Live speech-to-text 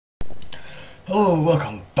Hello,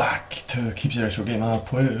 welcome back to Keeps It Retro Game. I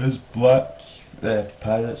play as Black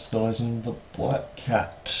Pirates, the Legend of the Black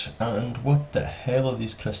Cat. And what the hell are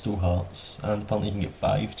these crystal hearts? And apparently you can get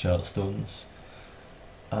 5 chartstones.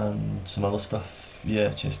 And some other stuff.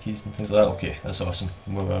 Yeah, chest keys and things like that. Okay, that's awesome.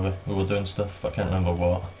 Where were we? We were doing stuff, but I can't remember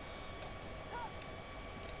what.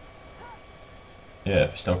 Yeah,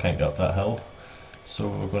 we still can't get up that hill. So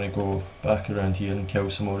we're going to go back around here and kill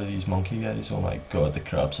some more of these monkey guys. Oh my god, the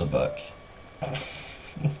crabs are back.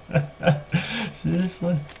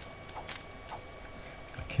 Seriously?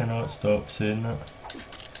 I cannot stop saying that.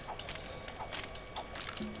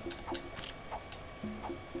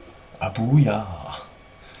 Abooyah!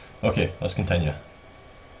 Okay, let's continue.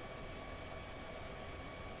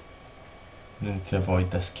 I need to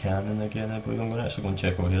avoid this cannon again, I believe. I'm going to actually go and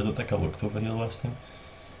check over here. I don't think I looked over here last time.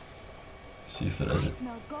 See if there is it.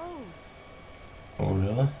 Oh,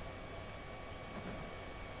 really?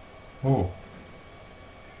 Oh.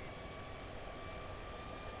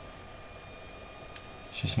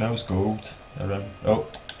 She smells gold around. Oh,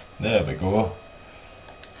 there we go.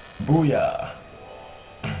 Booyah!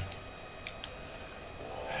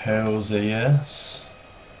 Hell's a yes.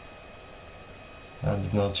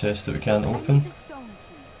 And another chest that we can't open.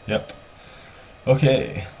 Yep.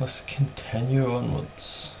 Okay, let's continue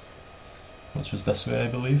onwards. Which was this way, I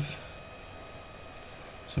believe.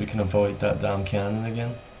 So we can avoid that damn cannon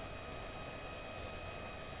again.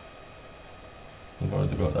 We've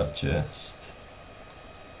already got that chest.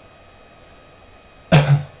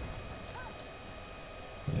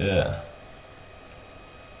 Yeah.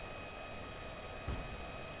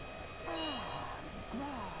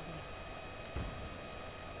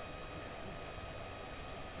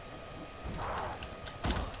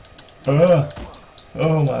 Ah!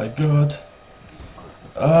 Oh my god.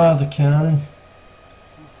 Ah, the cannon.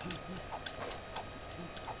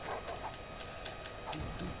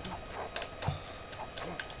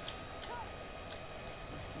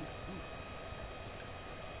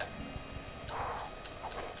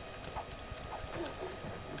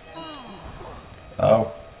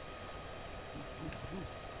 Ow.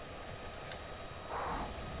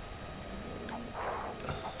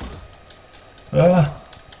 Ah!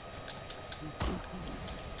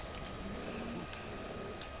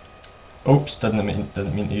 Oops, didn't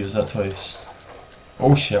mean to use that twice.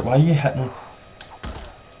 Oh shit, why are you hitting?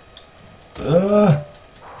 Ah!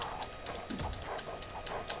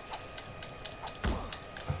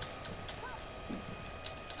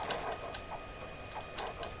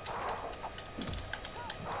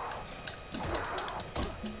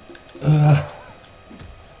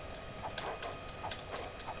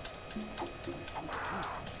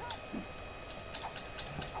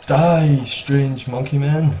 Die, strange monkey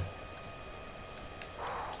man.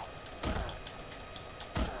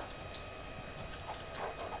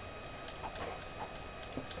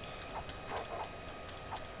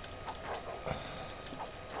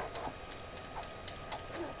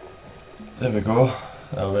 There we go.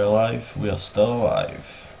 Are we alive? We are still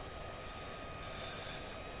alive.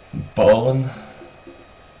 Ballin'.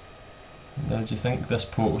 Now, do you think this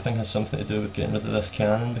portal thing has something to do with getting rid of this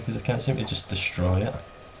cannon? Because I can't seem to just destroy it.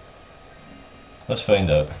 Let's find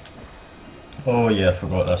out. Oh yeah, I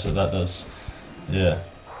forgot that's what that does. Yeah.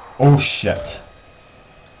 Oh shit.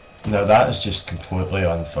 Now that is just completely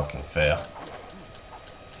unfucking fair.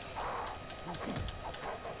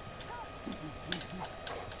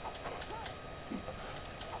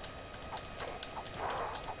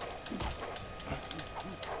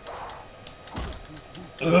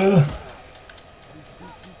 Ugh.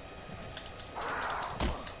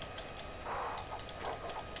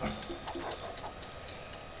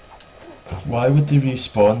 Why would they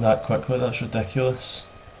respawn that quickly? That's ridiculous.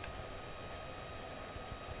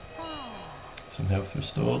 Some health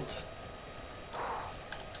restored.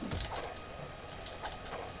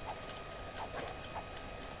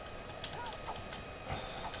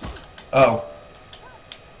 Oh.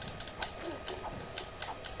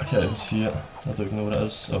 I can't even see it. I don't even know what it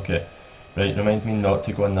is. Okay. Right, remind me not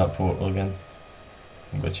to go in that portal again.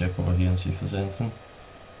 I'm going to check over here and see if there's anything.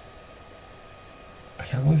 I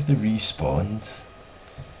can't believe they respawned.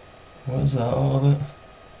 What is that all about?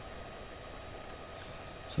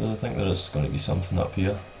 So I think there is going to be something up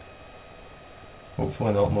here.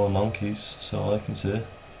 Hopefully not more monkeys, that's all I can say.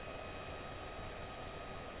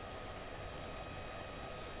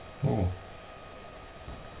 Oh.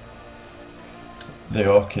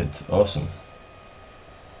 The orchid, awesome.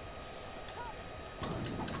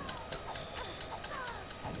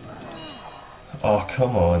 Oh,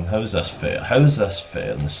 come on, how is this fair? How is this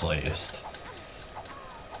fair in the slightest?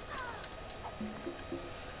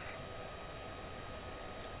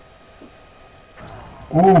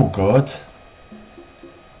 Oh god.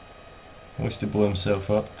 At least he blew himself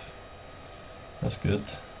up. That's good.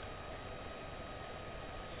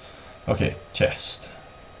 Okay, chest.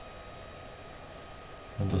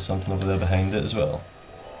 And there's something over there behind it as well.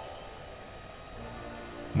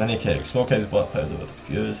 Mini keg. Small kegs of black powder with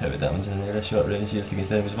fuse, heavy damage in an area, short range used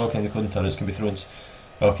against enemies of all kinds of clothing turrets can be thrown.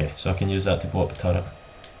 Okay, so I can use that to blow up a turret.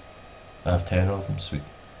 I have 10 of them, sweet.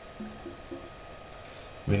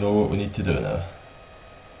 We know what we need to do now.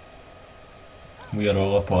 We are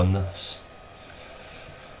all up on this.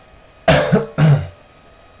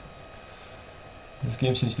 This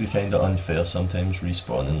game seems to be kinda unfair sometimes,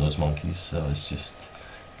 respawning those monkeys, so it's just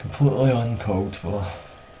completely uncalled for.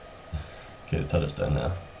 Okay, the turret's down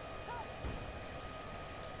there.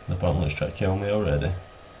 The partner's trying to kill me already.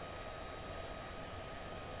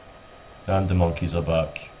 And the monkeys are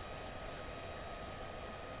back.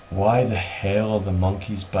 Why the hell are the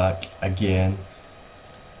monkeys back again?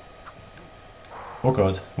 Oh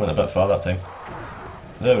god, went a bit far that time.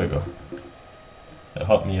 There we go. It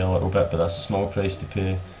hurt me a little bit, but that's a small price to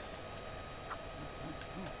pay.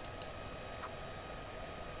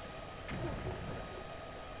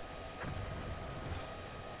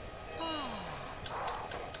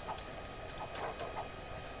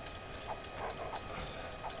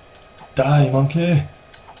 Die, monkey!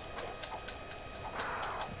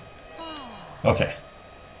 Okay.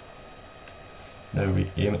 Now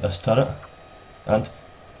we aim at this turret, and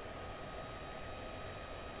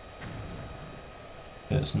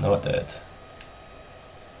it's not dead.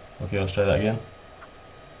 Okay, let's try that again.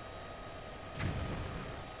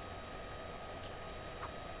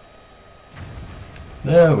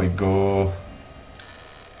 There we go.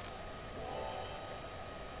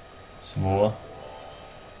 Some more.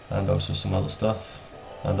 And also some other stuff.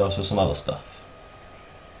 And also some other stuff.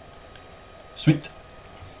 Sweet.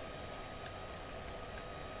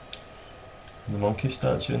 The monkey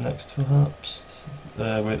statue next, perhaps?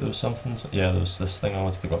 Wait, there was something. Yeah, there was this thing I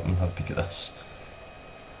wanted to go up and have a peek at this.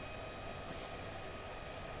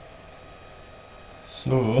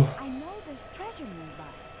 So. I know there's treasure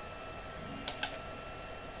nearby.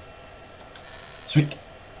 Sweet.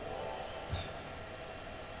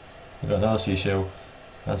 We got another seashell.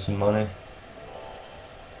 And some money.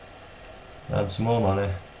 And some more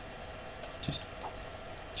money. Just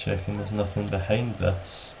checking there's nothing behind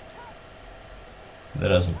this.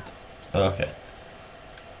 There isn't. Okay.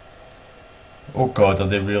 Oh god, are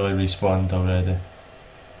they really respawned already?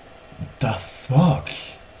 The fuck?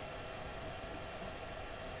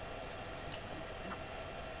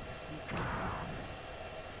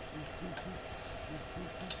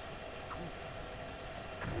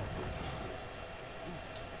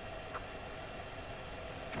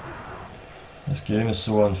 This game is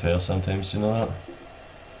so unfair sometimes, you know that?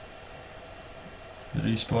 The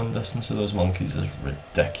respawn distance of those monkeys is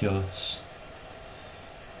ridiculous.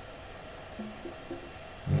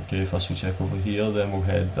 Okay, first we check over here, then we'll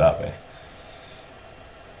head that way.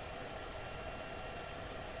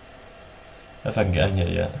 If I can get in here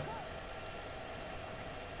yet.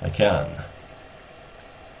 I can.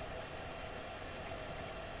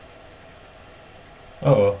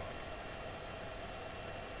 Uh-oh.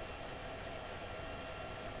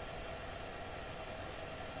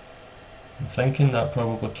 I'm thinking that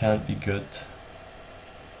probably can't be good.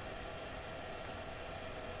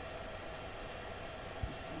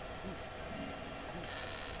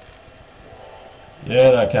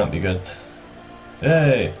 Yeah, that can't be good.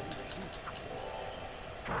 Yay!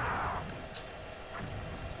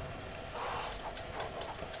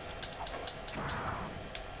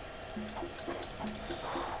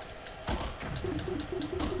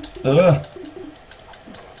 Ugh!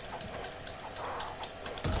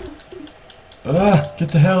 Get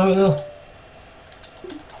the hell out of there!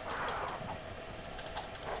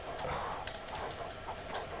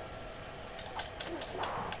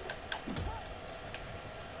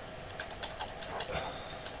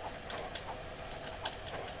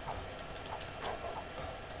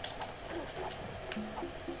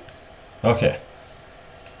 Okay.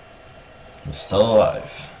 I'm still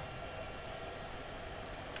alive.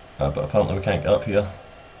 But apparently we can't get up here.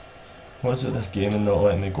 What is it with this game and not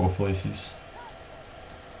letting me go places?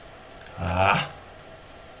 Ah!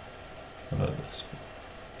 What about this?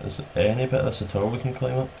 Is there any bit of this at all we can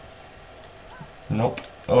climb up? Nope.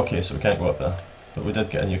 Okay, so we can't go up there. But we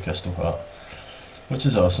did get a new crystal heart, which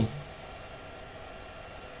is awesome.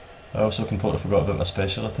 I also completely forgot about my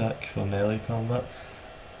special attack for melee combat.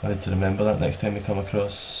 I need to remember that next time we come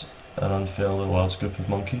across an unfairly large group of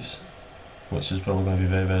monkeys, which is probably going to be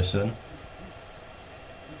very, very soon.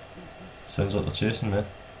 Sounds like they're chasing me.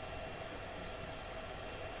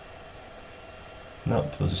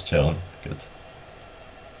 Nope, they're just chilling. Good.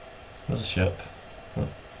 There's a ship. Huh.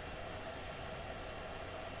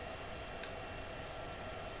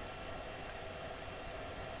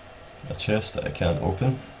 A chest that I can't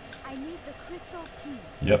open. I need the crystal key.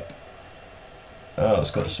 Yep. Oh,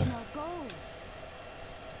 let's go I this way. smell gold.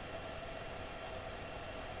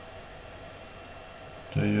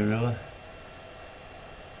 Do you really?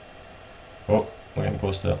 Oh, we're getting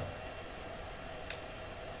close to it.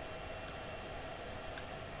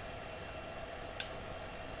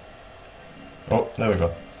 Oh, there we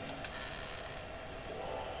go.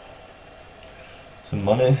 Some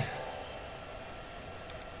money.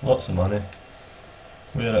 Lots of money.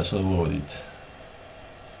 We are actually loaded.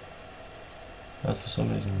 And for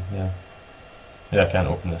some reason, yeah. Yeah, I can't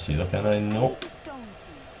open this either, can I? Nope. The stone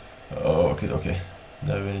key. Oh, okay.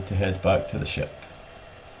 Now we need to head back to the ship.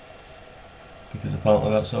 Because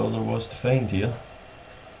apparently that's all there was to find here.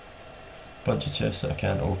 Bunch of chests that I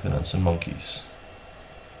can't open and some monkeys.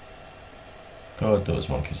 God, those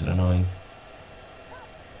monkeys are annoying.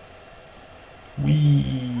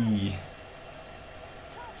 Whee!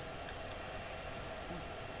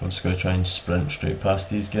 I'm just going to try and sprint straight past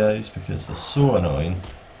these guys because they're so annoying.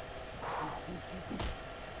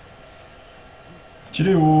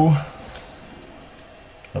 Cheerio!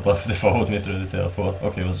 I'd love if they followed me through the teleport.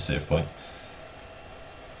 Okay, it was a save point.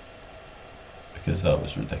 Because that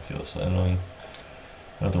was ridiculously annoying.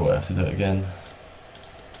 I don't want to have to do it again.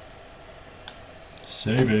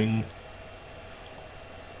 Saving!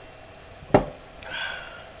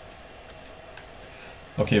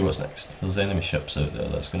 Okay, what's next? There's enemy ships out there,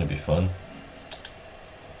 that's going to be fun.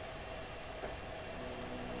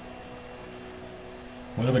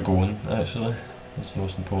 Where are we going, actually? That's the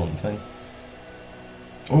most important thing.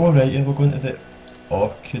 Oh right, yeah, we're going to the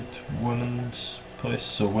Orchid Woman's place,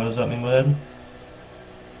 so where does that mean we're heading?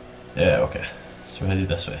 Yeah, okay. So we're headed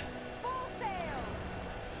this way.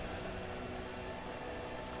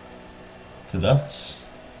 To this.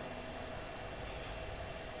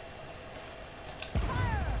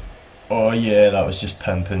 Oh yeah, that was just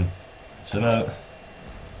pimping. Zoom out.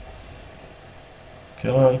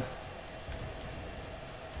 Come on.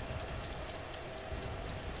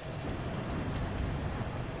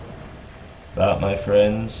 That, my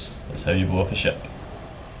friends, is how you blow up a ship.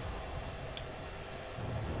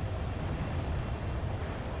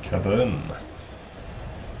 Kaboom.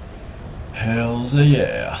 Hells a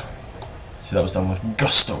yeah. See, that was done with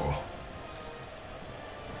gusto.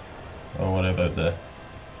 I'll worry about the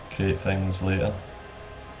crate things later.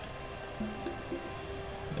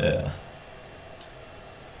 Yeah.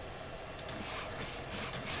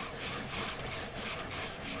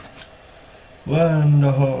 Land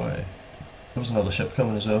ahoy! There was another ship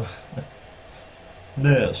coming as well.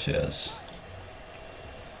 There she is.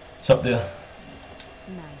 It's up there.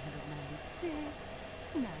 996,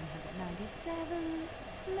 997,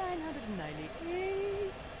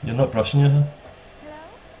 998. You're not brushing your hair? Hello?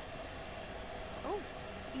 Oh,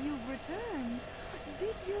 you've returned.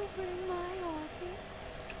 Did you bring my orchids?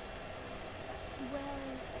 Well,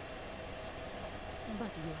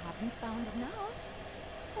 but you haven't found enough.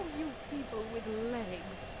 Oh, you people with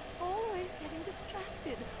legs. Always getting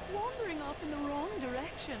distracted, wandering off in the wrong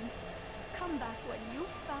direction. Come back when you've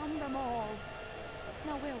found them all.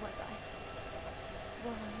 Now, where was I?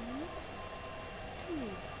 1,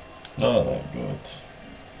 2. Oh my god.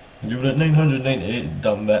 You were at 998,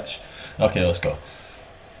 dumb bitch. Okay, let's go.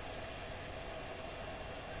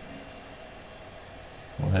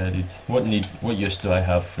 We're headed. What use do I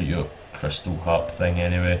have for your crystal harp thing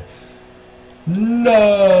anyway?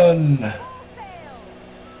 None!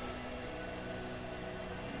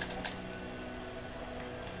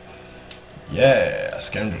 Yeah,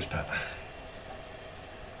 scoundrel's pit.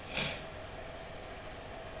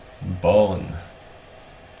 Ballin'.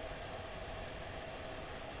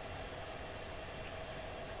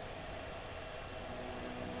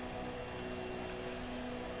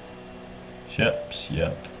 Ships,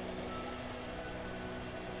 yep.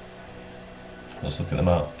 Let's look at the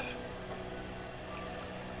map.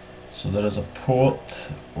 So there is a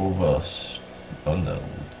port over on the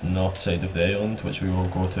north side of the island, which we will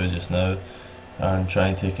go to just now and try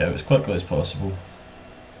and take it out as quickly as possible.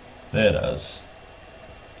 There it is.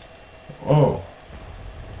 Oh!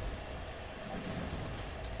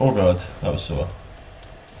 Oh god, that was so.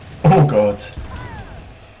 Oh god!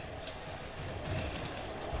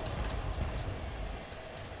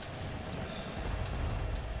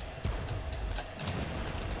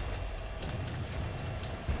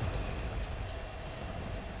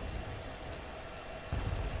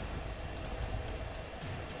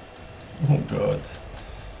 Oh god.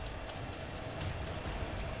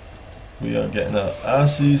 We are getting our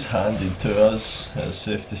asses handed to us, it's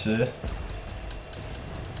safe to say.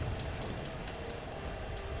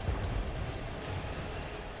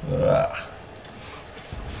 Ah.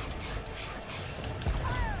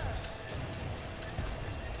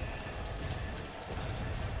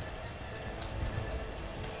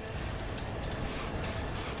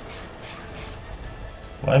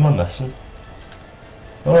 Why am I missing?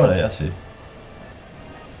 Oh right, I see.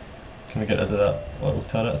 Can we get rid of that little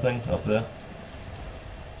turret thing up there?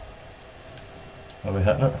 Are we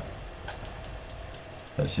hitting it?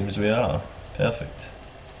 It seems we are. Perfect.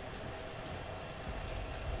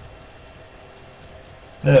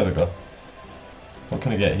 There we go. What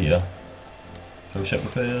can I get here? Full ship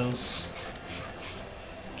repairs.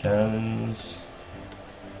 Cannons.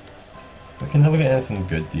 We can never get anything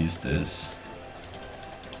good these days.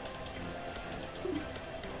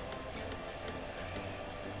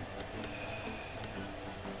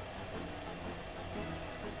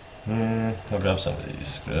 I'll grab some of these,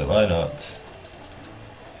 screw it, why not?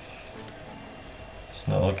 It's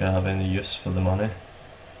not like I have any use for the money.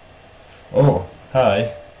 Oh,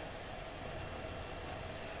 hi.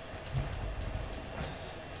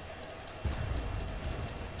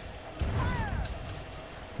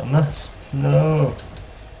 I missed, no.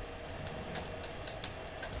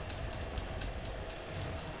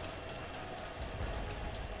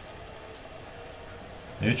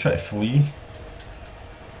 You try to flee?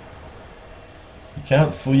 You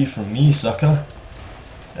can't flee from me, sucker.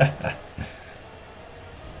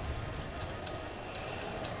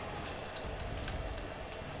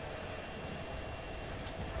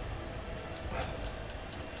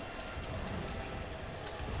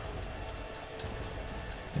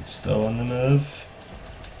 It's still on the move.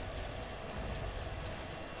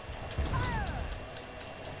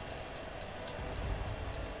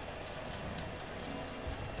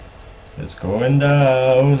 It's going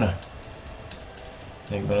down.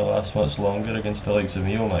 Ain't gonna last much longer against the likes of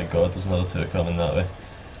me. Oh my god, there's another two coming that way.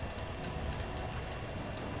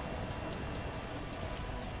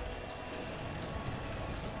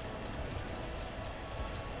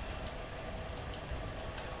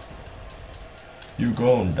 You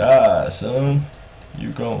gon' die, son.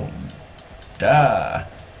 You gon' die.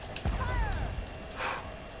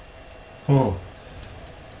 Oh.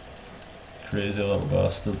 Crazy little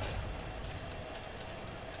bastard.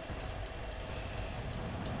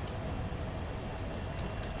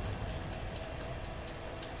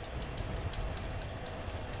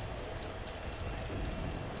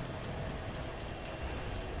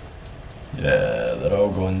 Yeah, they're all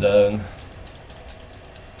going down.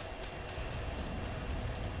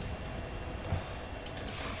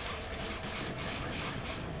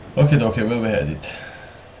 Okay, where we headed?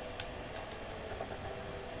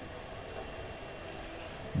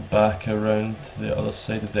 Back around to the other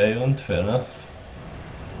side of the island, fair enough.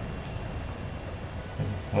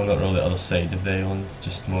 Well, not really the other side of the island,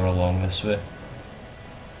 just more along this way.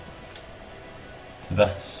 To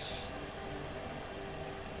this.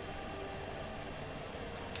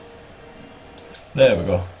 There we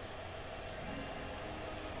go.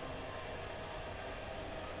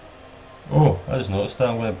 Oh, I just noticed that.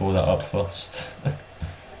 I'm going to blow that up first.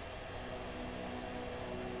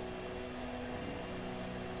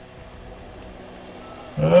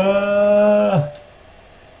 Ah!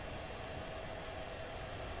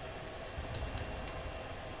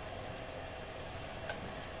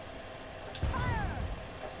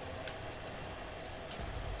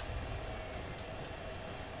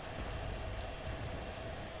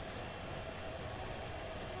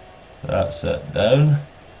 That's it down.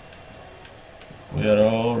 We are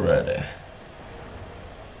all ready.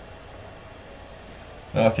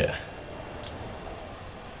 Okay.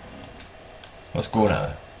 Let's go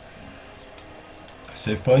now.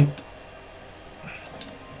 Save point.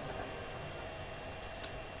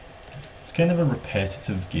 It's kind of a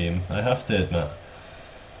repetitive game, I have to admit.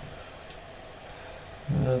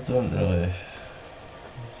 I don't really...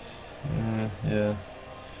 yeah.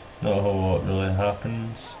 Not a whole lot really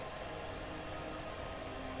happens.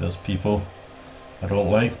 There's people. I don't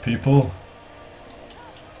like people.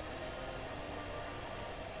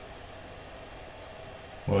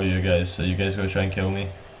 What are you guys? Are you guys gonna try and kill me?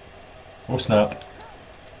 Oh snap.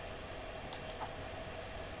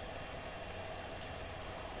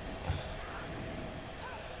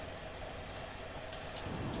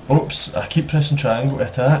 Oops, I keep pressing triangle to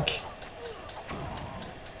attack.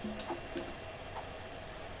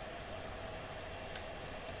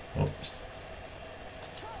 Oops.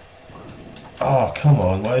 Oh, come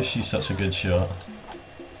on, why is she such a good shot?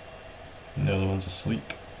 And the other one's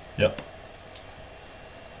asleep. Yep.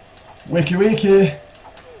 Wakey wakey!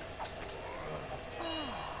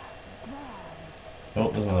 Oh,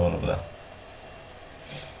 there's another one over there.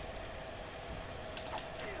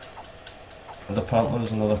 And apparently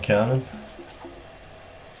there's another cannon.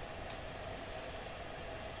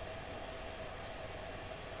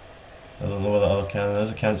 I don't know where that other cannon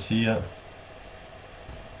is, I can't see it.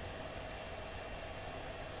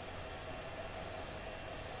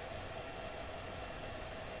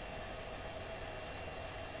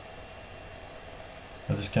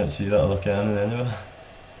 I just can't see that other cannon anywhere.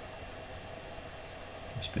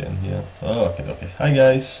 Must be in here. Oh, okay, okay. Hi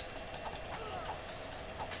guys!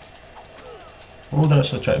 Oh, they're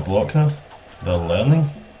actually trying to block now. They're learning.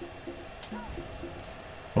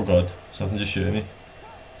 Oh god, something just shooting me.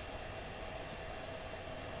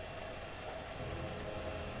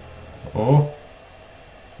 Oh,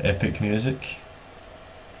 epic music.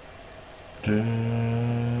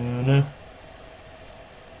 Dun-na.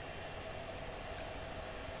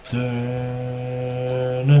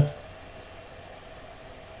 Dun-na.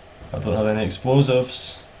 I don't have any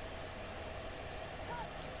explosives.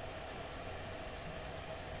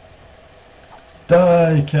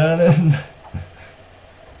 Die, cannon!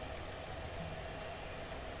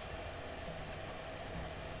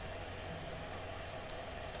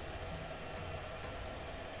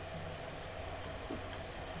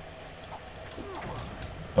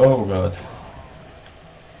 Oh god.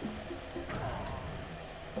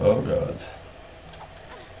 Oh god.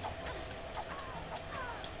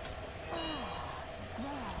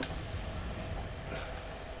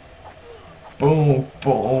 Boom,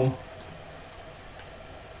 boom.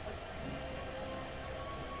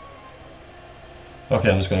 Okay,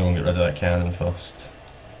 I'm just going to go and get rid of that cannon first.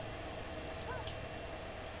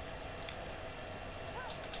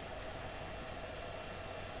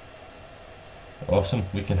 Awesome,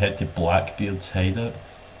 we can head to Blackbeard's hideout,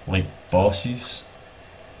 like bosses.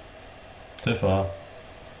 Too far.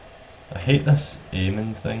 I hate this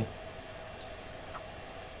aiming thing.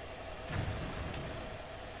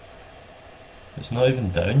 It's not even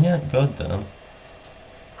down yet, god damn.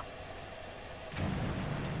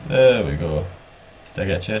 There we go. Did I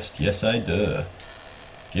get a chest? Yes I do.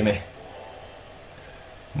 Gimme.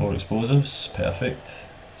 More explosives, perfect.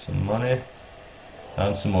 Some money.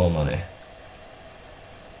 And some more money.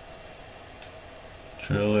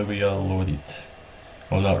 Truly we are loaded.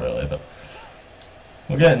 Well, not really, but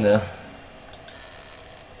we're getting there.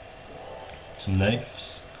 Some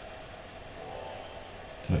knives.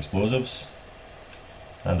 Some explosives.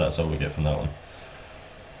 And that's all we get from that one.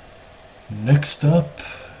 Next up,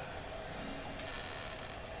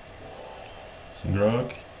 some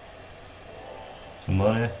grog. Some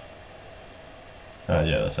money. Ah,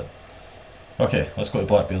 yeah, that's it. Okay, let's go to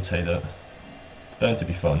Blackbeard's hideout. Bound to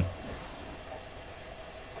be fun.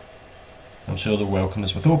 I'm sure they'll welcome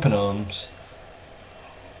us with open arms.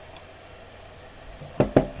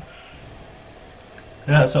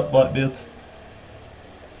 Yeah, it's up, Blackbeard.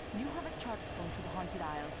 You have a charge stone to the Haunted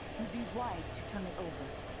Isle. You'd be wise to turn it over.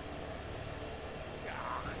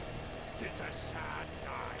 Ah, tis a sad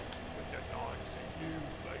night with the noise and new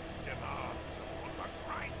makes demands upon the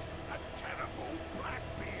great and terrible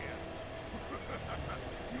Blackbeard.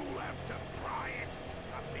 You'll have to pry it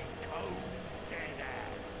and be cold dead air.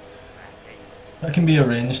 That's it. That can be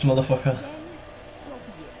arranged, motherfucker. Then, so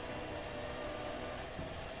be it.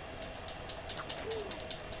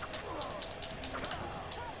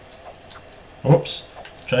 Oops.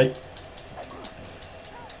 Try.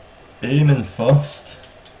 Aiming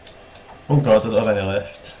first. Oh god, I don't have any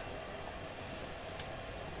left.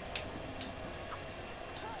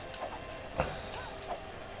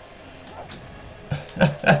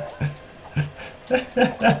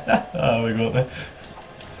 Ah, we got me.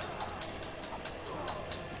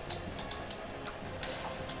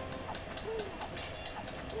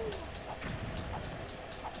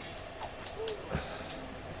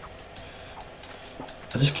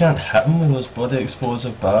 I just can't hit him with those bloody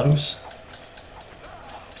explosive barrels.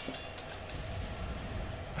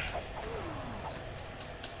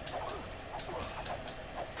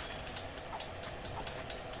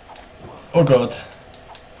 Oh god.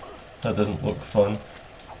 That didn't look fun.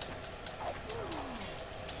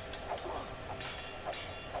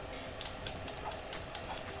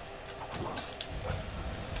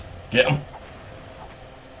 Get him!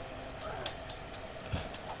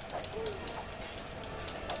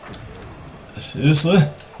 Seriously?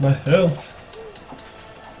 My health?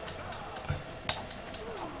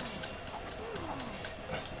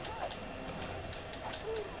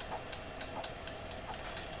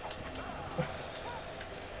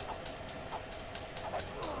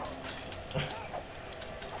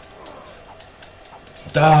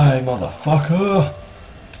 Die, motherfucker!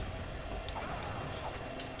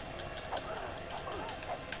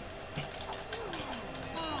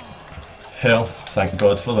 Health, thank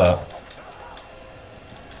God for that.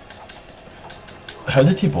 How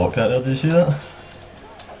did he block that there, did you see that?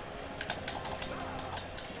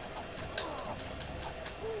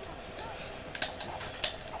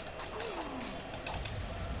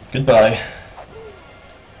 Goodbye.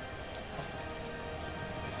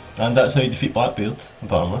 And that's how you defeat Blackbeard,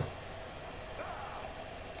 apparently.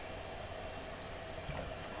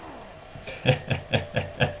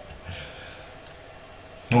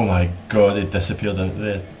 Oh my god, it disappeared into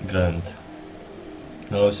the ground.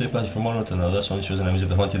 No, save passage from one to another. This one shows an image of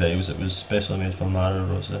the Haunted Isles. It was specially made for Mara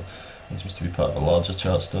Rosa and seems to be part of a larger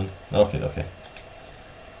chartstone. Okay, okay.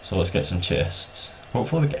 So let's get some chests.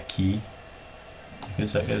 Hopefully we get a key,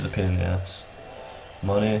 because that guy's a pain in the ass.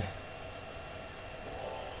 Money.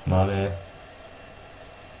 Money.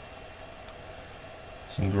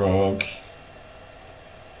 Some grog.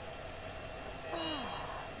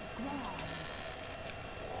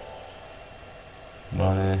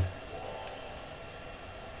 Money.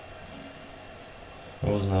 Oh,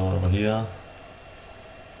 there's another one over here.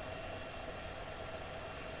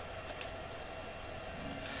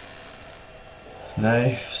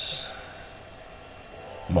 Knives.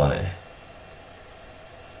 Money.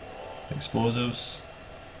 Explosives.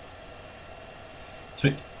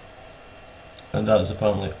 Sweet. And that is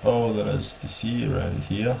apparently all there is to see around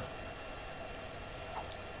here.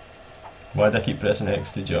 Why do I keep pressing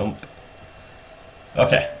X to jump?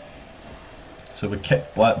 Okay. So we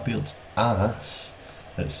kicked Blackbeard's ass,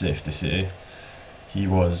 it's safe to say. He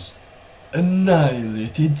was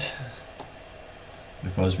annihilated.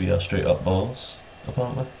 Because we are straight up balls,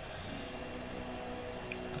 apparently.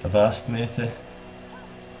 A vast matey.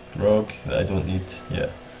 Grog that I don't need, yeah.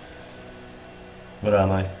 Where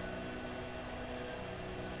am I?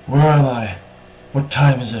 Where am I? What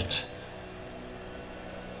time is it?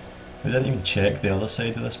 We didn't even check the other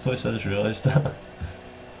side of this place, I just realised that.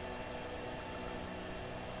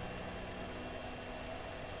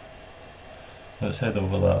 Let's head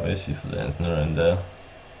over that way, see if there's anything around there.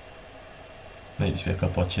 Might just be a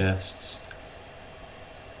couple of chests.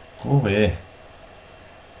 Go away.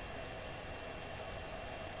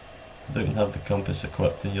 I don't even have the compass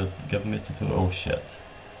equipped and you're giving me to do it. Oh shit.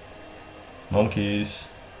 Monkeys.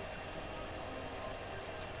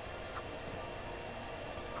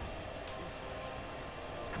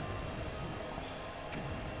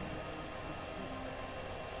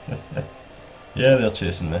 Yeah, they're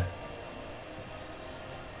chasing me.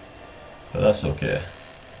 But that's okay.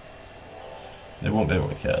 They won't be able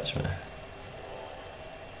to catch me.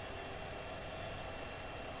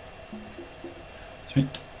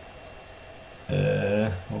 Sweet.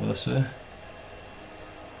 Over this way.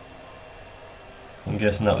 I'm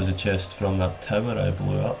guessing that was a chest from that tower I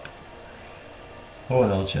blew up. Oh,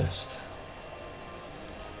 another chest.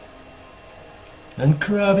 And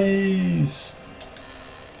crabbies!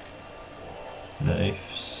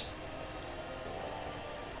 Knives.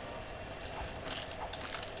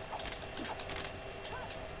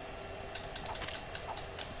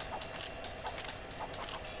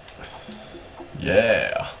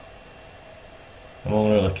 Yeah! I'm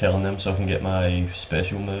only really killing them so I can get my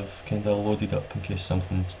special move kinda loaded up in case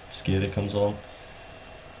something scary comes along.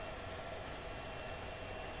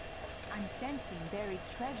 I'm sensing buried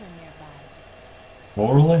treasure nearby.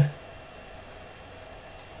 Orally?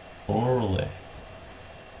 Orally.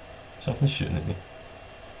 Something's shooting at me.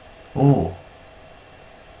 Oh.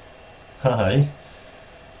 Hi.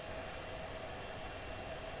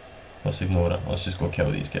 Let's ignore it. Let's just go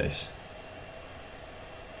kill these guys.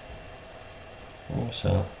 What's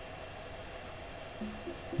that?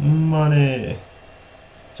 Money!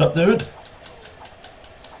 What's up, dude?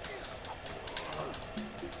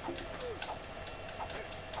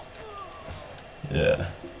 Yeah.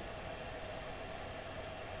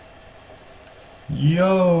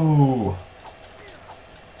 Yo!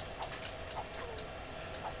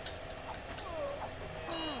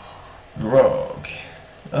 Grog.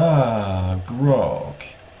 Ah, grog.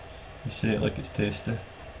 You say it like it's tasty.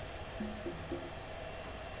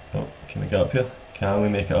 Oh, can we get up here? Can we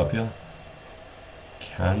make it up here?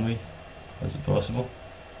 Can we? Is it possible?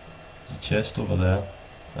 There's a chest over there,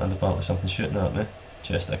 and apparently something's shooting at me.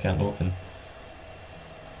 Chest I can't open.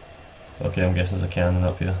 Okay, I'm guessing there's a cannon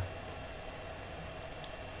up here.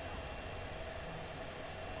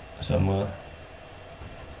 Somewhere.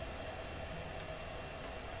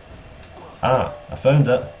 Ah, I found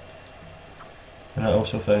it. And it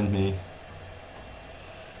also found me.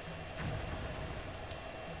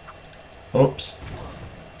 Oops.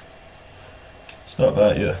 Stop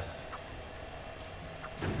that, you.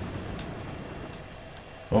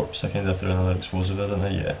 Oops, I kind of threw another explosive there, didn't I?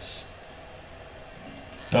 Yes.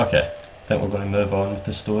 Okay, I think we're going to move on with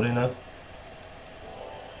the story now.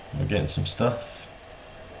 We're getting some stuff.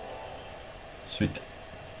 Sweet.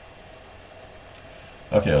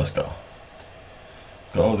 Okay, let's go.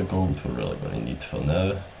 Got all the gold we're really going to need for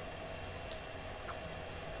now.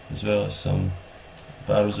 As well as some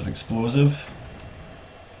barrels of explosive.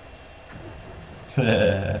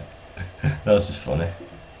 That was just funny.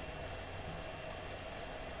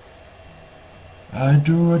 I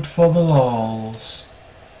do it for the lols.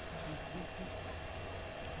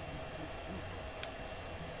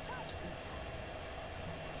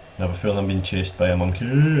 I have a feeling I'm being chased by a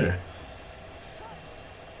monkey.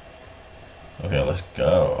 Okay, let's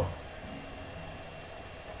go.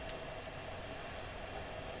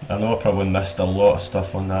 I know I probably missed a lot of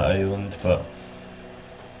stuff on that island, but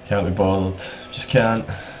can't be bothered. Just can't.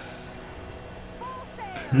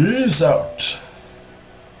 Peace out.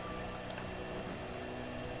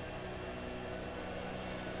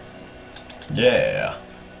 Yeah.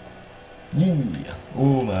 Yeah.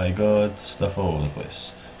 Oh my god, stuff all over the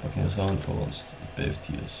place. Looking at on for once. Bay of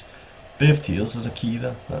Tears. Bay of Tears is a key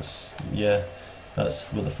there. That's, yeah,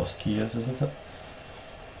 that's where the first key is, isn't it?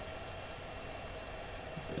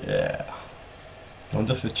 Yeah. I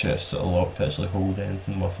wonder if the chests that are locked actually hold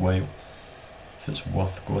anything worthwhile. If it's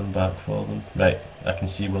worth going back for them. Right, I can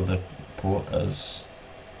see where the port is.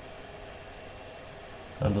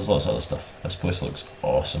 And there's lots of other stuff. This place looks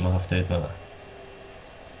awesome, I have to admit.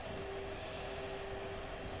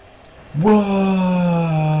 Whoa!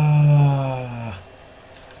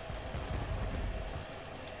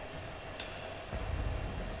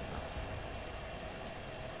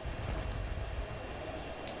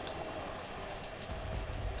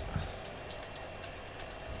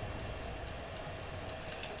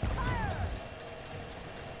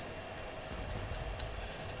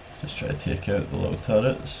 Just try to take out the little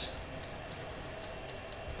turrets.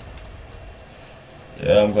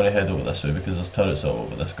 Yeah, I'm going to head over this way because there's turrets all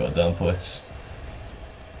over this goddamn place.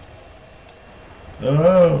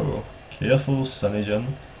 Oh! Careful, Sonny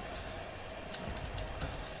Jim.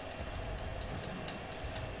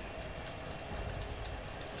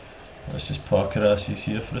 Let's just park our asses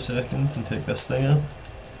here for a second and take this thing out.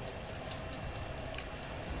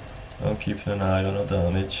 I'm keeping an eye on our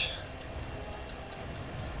damage.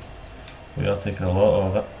 We are taking a lot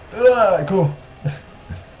of it. Ah, go!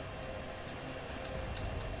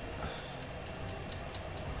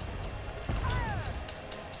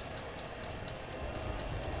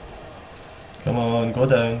 Come on, go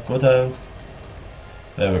down, go down.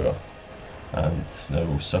 There we go. And now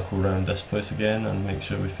we'll circle around this place again and make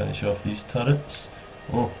sure we finish off these turrets.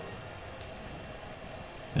 Oh.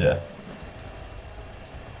 Yeah.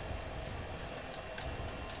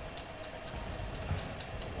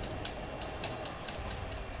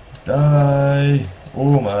 Die!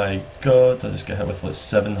 Oh my god, I just got hit with like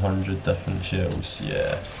 700 different shells,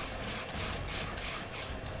 yeah.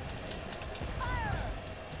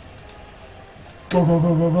 Go, go,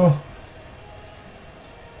 go, go, go!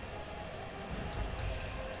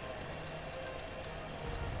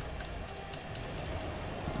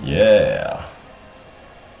 Yeah!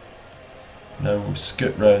 Now we'll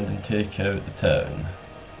scoot round and take out the town.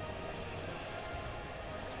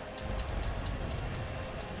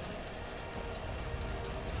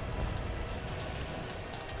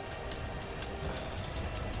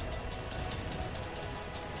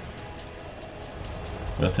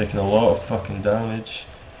 We're taking a lot of fucking damage.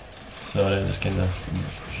 Sorry, I just kinda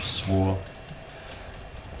swore.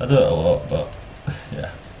 I do it a lot, but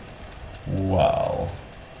yeah. Wow.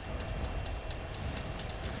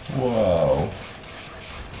 Wow.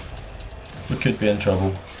 We could be in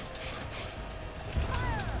trouble.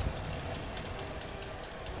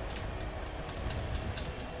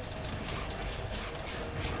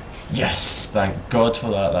 Yes! Thank God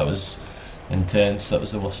for that. That was intense. That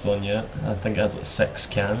was the worst one yet. I think I had like 6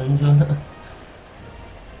 cannons on it.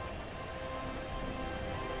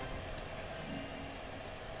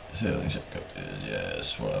 Sailing ship,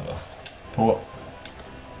 yes, whatever. Port.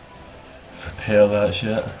 Repair that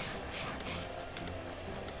shit.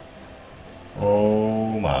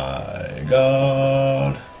 Oh my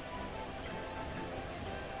god.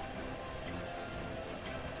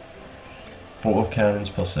 Four cannons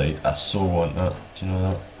per side. I so want that. Do you know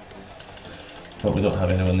that? But we don't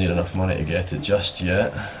have anywhere near enough money to get it just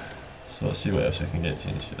yet. So let's see what else we can get.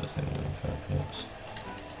 Change shares,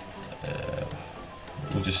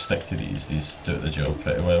 we'll just stick to these. These do the job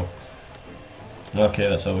pretty well. Okay,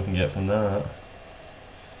 that's all we can get from that.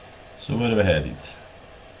 So where are we headed?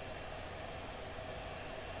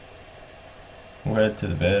 We'll head to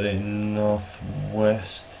the very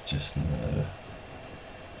northwest just now.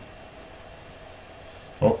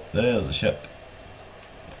 Oh, there's a ship.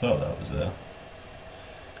 Thought that was there.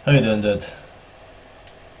 How you doing, dude?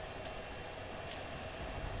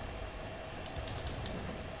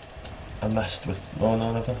 I missed with... oh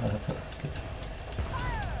no, never. I had that. Good.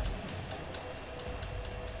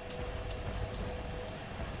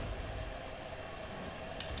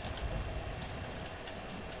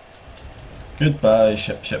 Goodbye,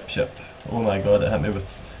 ship, ship, ship. Oh my god, it hit me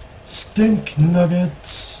with stink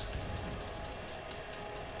nuggets!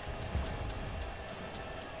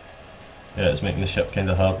 Yeah, it's making the ship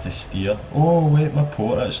kind of hard to steer. Oh wait, my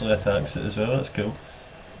port actually attacks it as well, that's cool.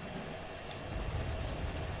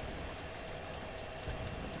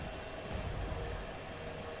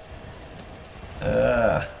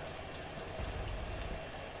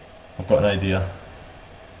 I've got an idea.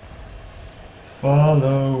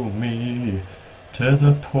 Follow me to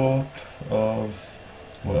the port of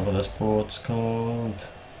whatever this port's called.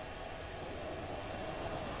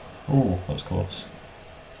 Oh, that was close.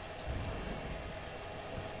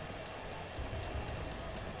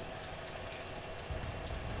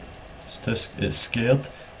 It's scared.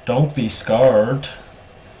 Don't be scared.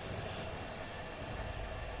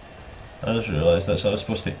 I just realised that's how I was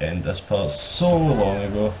supposed to end this part so long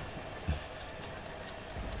ago.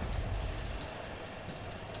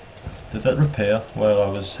 Did it repair while I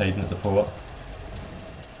was hiding at the port?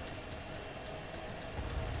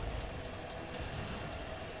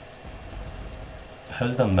 How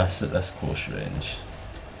did I miss at this close range?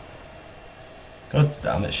 God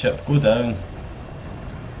damn it, ship, go down.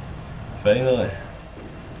 Finally.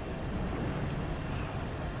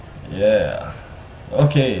 Yeah.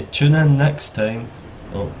 Okay, tune in next time.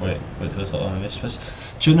 Oh wait till this little animation first.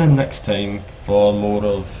 Tune in next time for more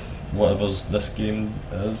of whatever's this game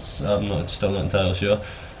is. I'm still not entirely sure.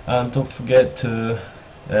 And don't forget to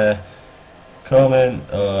comment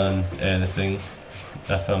on anything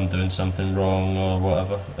if I'm doing something wrong or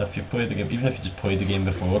whatever. If you've played the game, even if you just played the game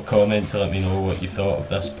before, comment to let me know what you thought of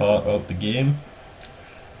this part of the game.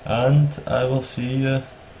 And I will see you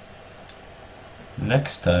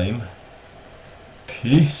next time.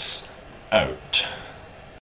 Peace out.